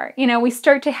anymore. You know, we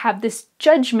start to have this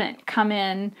judgment come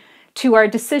in to our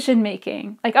decision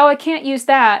making. Like, oh, I can't use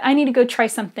that. I need to go try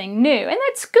something new. And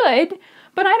that's good,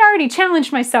 but I'd already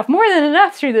challenged myself more than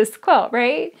enough through this quilt,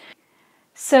 right?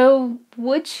 So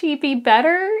would she be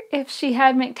better if she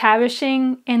had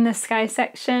McTavishing in the sky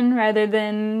section rather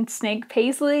than Snake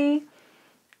Paisley?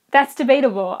 That's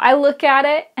debatable. I look at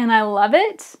it and I love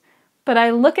it, but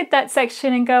I look at that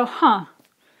section and go,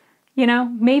 you know,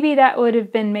 maybe that would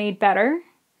have been made better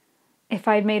if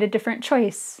I'd made a different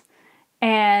choice.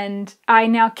 And I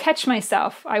now catch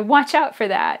myself. I watch out for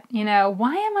that. You know,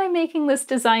 why am I making this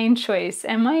design choice?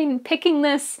 Am I picking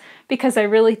this because I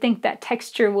really think that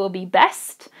texture will be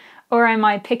best? Or am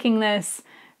I picking this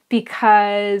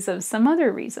because of some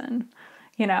other reason?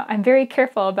 You know, I'm very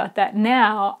careful about that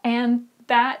now. And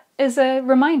that is a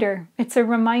reminder. It's a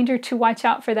reminder to watch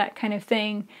out for that kind of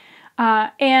thing.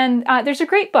 And there's a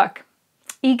great book,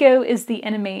 Ego is the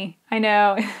Enemy. I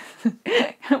know.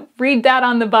 Read that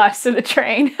on the bus or the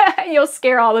train. You'll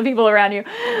scare all the people around you.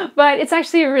 But it's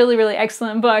actually a really, really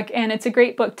excellent book. And it's a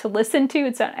great book to listen to.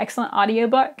 It's an excellent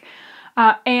audiobook.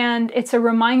 And it's a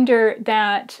reminder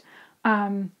that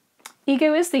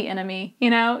ego is the enemy,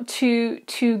 you know,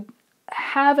 to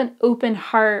have an open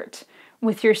heart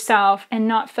with yourself and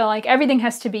not feel like everything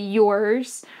has to be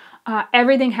yours.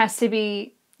 Everything has to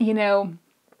be,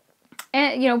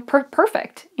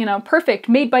 perfect, perfect,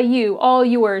 made by you, all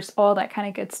yours, all that kind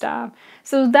of good stuff.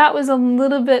 So that was a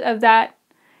little bit of that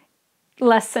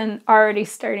lesson already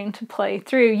starting to play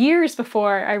through years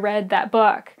before I read that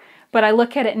book. But I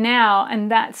look at it now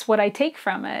and that's what I take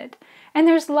from it. And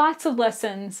there's lots of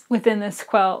lessons within this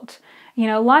quilt.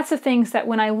 Lots of things that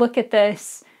when I look at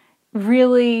this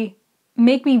really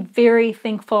make me very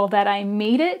thankful that I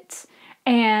made it,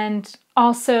 and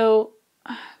also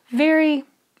very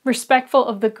respectful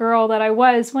of the girl that I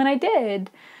was when I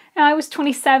did. Now, I was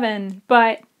 27,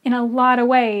 but in a lot of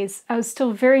ways, I was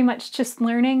still very much just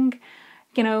learning,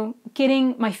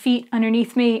 getting my feet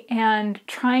underneath me and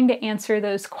trying to answer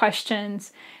those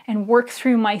questions and work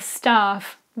through my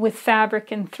stuff with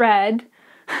fabric and thread.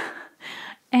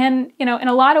 And, in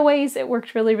a lot of ways, it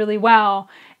worked really, really well.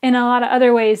 In a lot of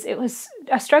other ways, it was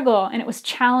a struggle and it was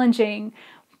challenging,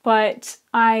 but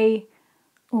I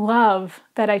love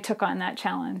that I took on that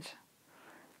challenge.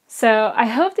 So I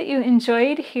hope that you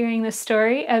enjoyed hearing the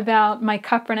story about My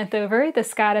Cup Runneth Over,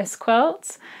 the Goddess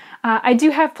Quilts. I do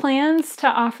have plans to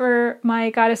offer my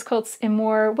Goddess Quilts in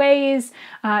more ways.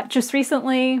 Just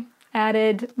recently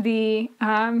added the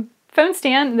phone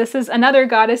stand. This is another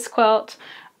Goddess quilt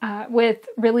with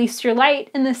Release Your Light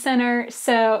in the center.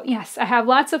 So yes, I have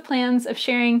lots of plans of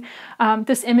sharing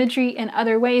this imagery in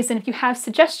other ways. And if you have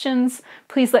suggestions,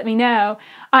 please let me know.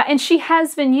 And she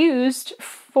has been used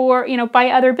for,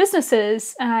 by other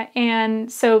businesses.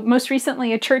 And so most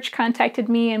recently a church contacted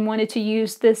me and wanted to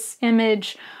use this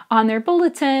image on their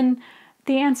bulletin.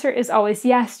 The answer is always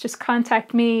yes. Just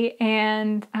contact me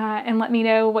and let me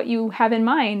know what you have in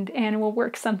mind and we'll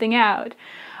work something out.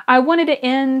 I wanted to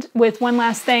end with one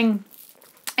last thing,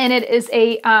 and it is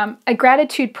a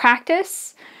gratitude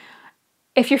practice.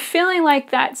 If you're feeling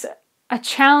like that's a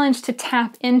challenge to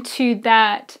tap into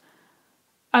that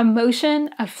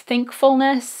emotion of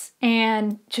thankfulness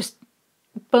and just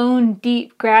bone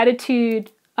deep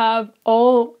gratitude of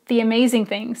all the amazing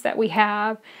things that we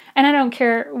have, and I don't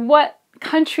care what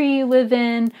country you live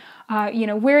in,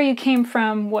 where you came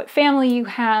from, what family you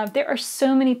have. There are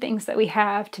so many things that we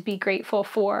have to be grateful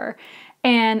for.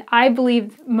 And I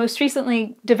believe most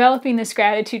recently developing this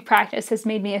gratitude practice has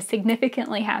made me a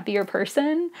significantly happier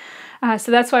person.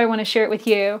 So that's why I want to share it with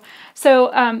you.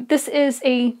 So this is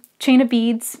a chain of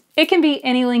beads. It can be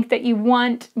any length that you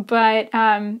want, but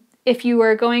if you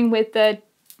are going with the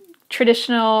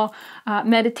traditional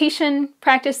meditation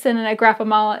practice, then a grappa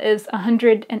mala is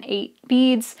 108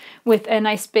 beads with a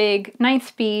nice big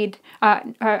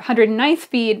 109th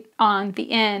bead on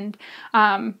the end.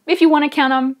 If you want to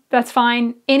count them, that's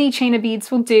fine. Any chain of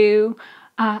beads will do.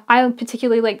 I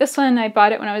particularly like this one. I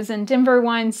bought it when I was in Denver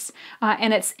once,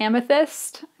 and it's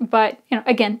amethyst. But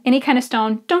again, any kind of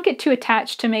stone. Don't get too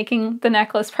attached to making the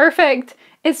necklace perfect.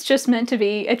 It's just meant to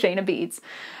be a chain of beads.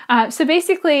 So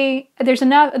basically, there's a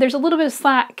little bit of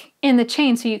slack in the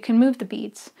chain so you can move the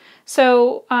beads.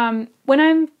 So when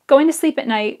I'm going to sleep at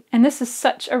night, and this is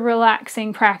such a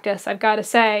relaxing practice, I've got to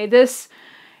say,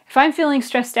 if I'm feeling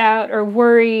stressed out or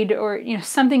worried or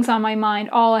something's on my mind,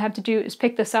 all I have to do is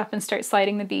pick this up and start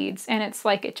sliding the beads, and it's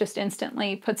like it just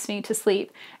instantly puts me to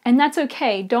sleep. And that's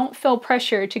okay. Don't feel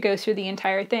pressure to go through the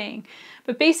entire thing.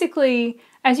 But basically,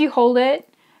 as you hold it,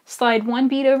 slide one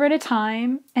bead over at a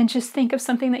time and just think of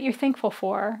something that you're thankful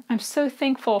for. I'm so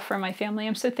thankful for my family.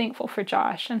 I'm so thankful for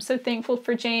Josh. I'm so thankful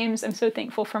for James. I'm so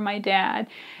thankful for my dad.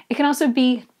 It can also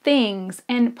be things,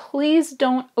 and please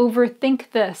don't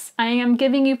overthink this. I am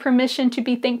giving you permission to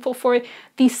be thankful for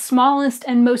the smallest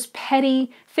and most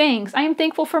petty things. I am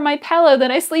thankful for my pillow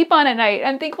that I sleep on at night.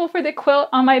 I'm thankful for the quilt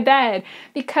on my bed,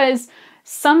 because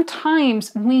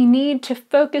sometimes we need to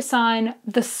focus on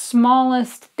the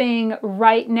smallest thing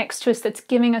right next to us that's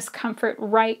giving us comfort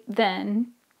right then.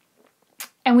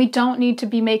 And we don't need to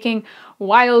be making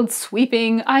wild,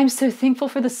 sweeping, I'm so thankful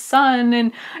for the sun.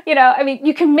 And,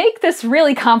 you can make this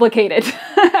really complicated.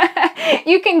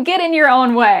 You can get in your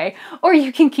own way, or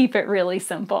you can keep it really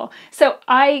simple. So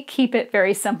I keep it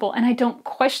very simple, and I don't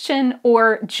question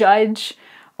or judge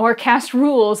or cast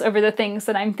rules over the things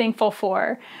that I'm thankful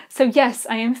for. So yes,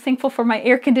 I am thankful for my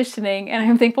air conditioning, and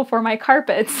I'm thankful for my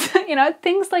carpets,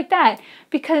 things like that.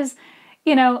 Because,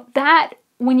 that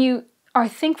when you are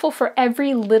thankful for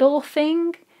every little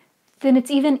thing, then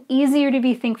it's even easier to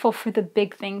be thankful for the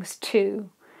big things too.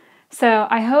 So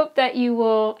I hope that you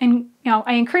will, and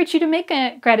I encourage you to make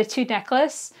a gratitude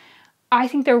necklace. I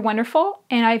think they're wonderful,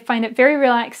 and I find it very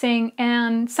relaxing,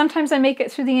 and sometimes I make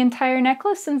it through the entire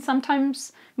necklace, and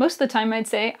sometimes, most of the time I'd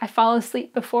say, I fall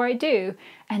asleep before I do,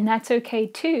 and that's okay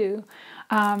too.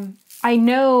 I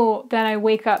know that I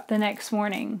wake up the next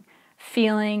morning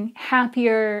feeling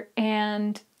happier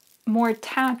and more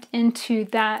tapped into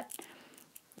that,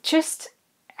 just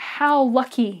how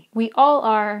lucky we all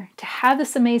are to have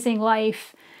this amazing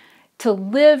life, to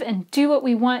live and do what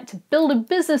we want, to build a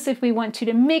business if we want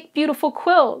to make beautiful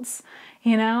quilts,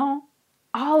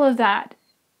 all of that,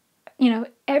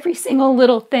 every single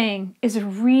little thing is a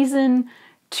reason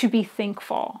to be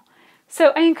thankful.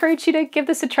 So I encourage you to give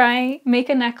this a try, make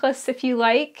a necklace if you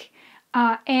like,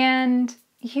 and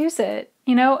use it.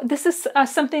 This is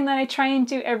something that I try and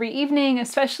do every evening,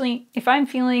 especially if I'm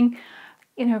feeling,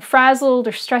 frazzled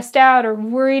or stressed out or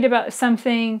worried about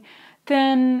something.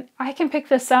 Then I can pick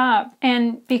this up.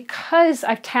 And because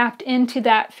I've tapped into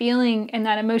that feeling and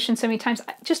that emotion so many times,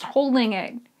 just holding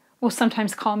it will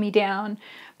sometimes calm me down.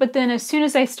 But then as soon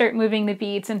as I start moving the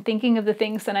beads and thinking of the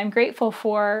things that I'm grateful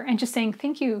for and just saying,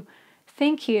 thank you,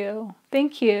 thank you,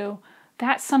 thank you,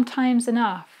 that's sometimes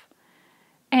enough.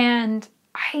 And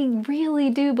I really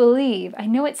do believe, I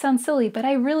know it sounds silly, but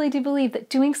I really do believe that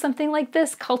doing something like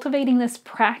this, cultivating this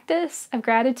practice of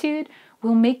gratitude,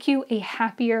 will make you a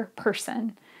happier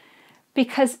person,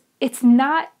 because it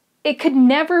could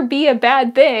never be a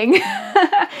bad thing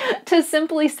to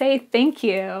simply say thank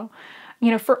you,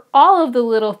 for all of the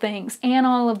little things and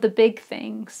all of the big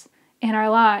things in our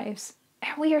lives.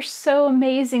 And we are so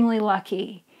amazingly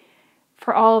lucky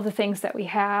for all of the things that we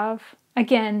have.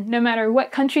 Again, no matter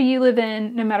what country you live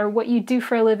in, no matter what you do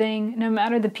for a living, no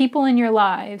matter the people in your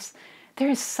lives, there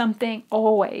is something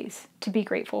always to be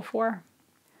grateful for.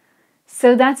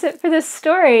 So that's it for this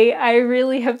story. I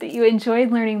really hope that you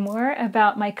enjoyed learning more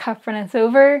about My Cup Runneth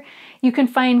Over. You can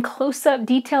find close-up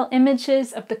detail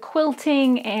images of the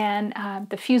quilting and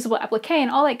the fusible applique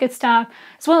and all that good stuff,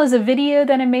 as well as a video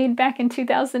that I made back in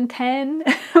 2010,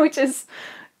 which is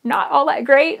not all that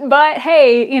great, but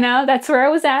hey, that's where I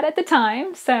was at the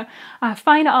time. So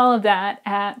find all of that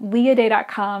at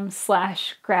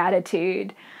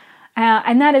leahday.com/gratitude.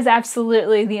 And that is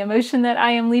absolutely the emotion that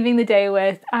I am leaving the day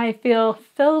with. I feel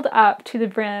filled up to the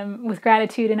brim with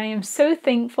gratitude, and I am so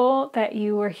thankful that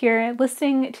you were here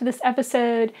listening to this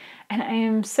episode, and I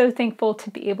am so thankful to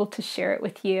be able to share it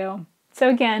with you. So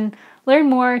again, learn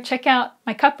more, check out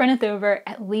My Cup Runneth Over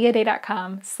at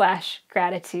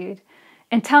leahday.com/gratitude.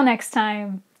 Until next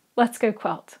time, let's go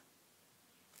quilt.